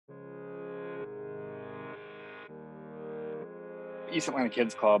East Atlanta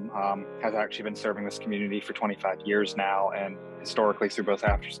Kids Club has actually been serving this community for 25 years now, and historically through both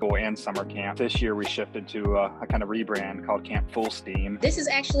after school and summer camp. This year we shifted to a kind of rebrand called Camp Full Steam. This is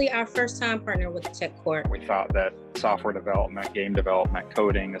actually our first time partnering with Tech Court. We thought that software development, game development,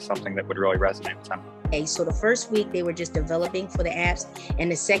 coding is something that would really resonate with them. Okay, so the first week they were just developing for the apps, and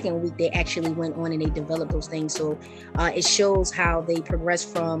the second week they actually went on and they developed those things. So it shows how they progress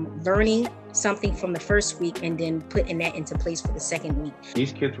from learning something from the first week and then putting that into place for the second week.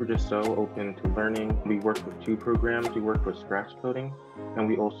 These kids were just so open to learning. We worked with two programs. We worked with Scratch Coding, and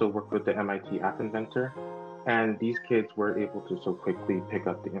we also worked with the MIT App Inventor. And these kids were able to so quickly pick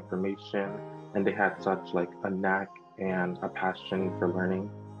up the information, and they had such like a knack and a passion for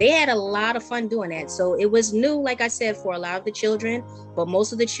learning. They had a lot of fun doing that. So it was new, like I said, for a lot of the children, but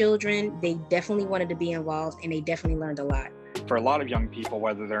most of the children, they definitely wanted to be involved and they definitely learned a lot. For a lot of young people,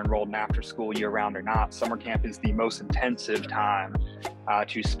 whether they're enrolled in after school year round or not, summer camp is the most intensive time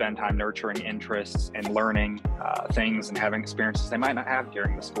to spend time nurturing interests and learning things and having experiences they might not have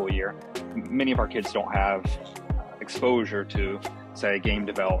during the school year. Many of our kids don't have exposure to, say, game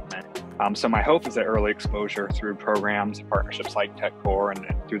development. So my hope is that early exposure through programs and partnerships like TechCore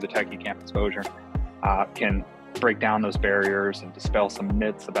and through the Techie Camp exposure can break down those barriers and dispel some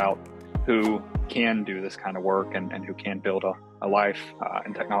myths about who can do this kind of work and who can build a life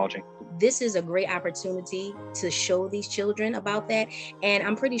in technology. This is a great opportunity to show these children about that. And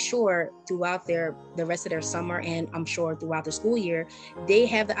I'm pretty sure throughout the rest of their summer, and I'm sure throughout the school year, they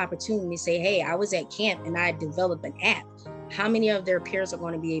have the opportunity to say, hey, I was at camp and I developed an app. How many of their peers are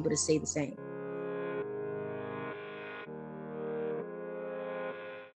going to be able to say the same?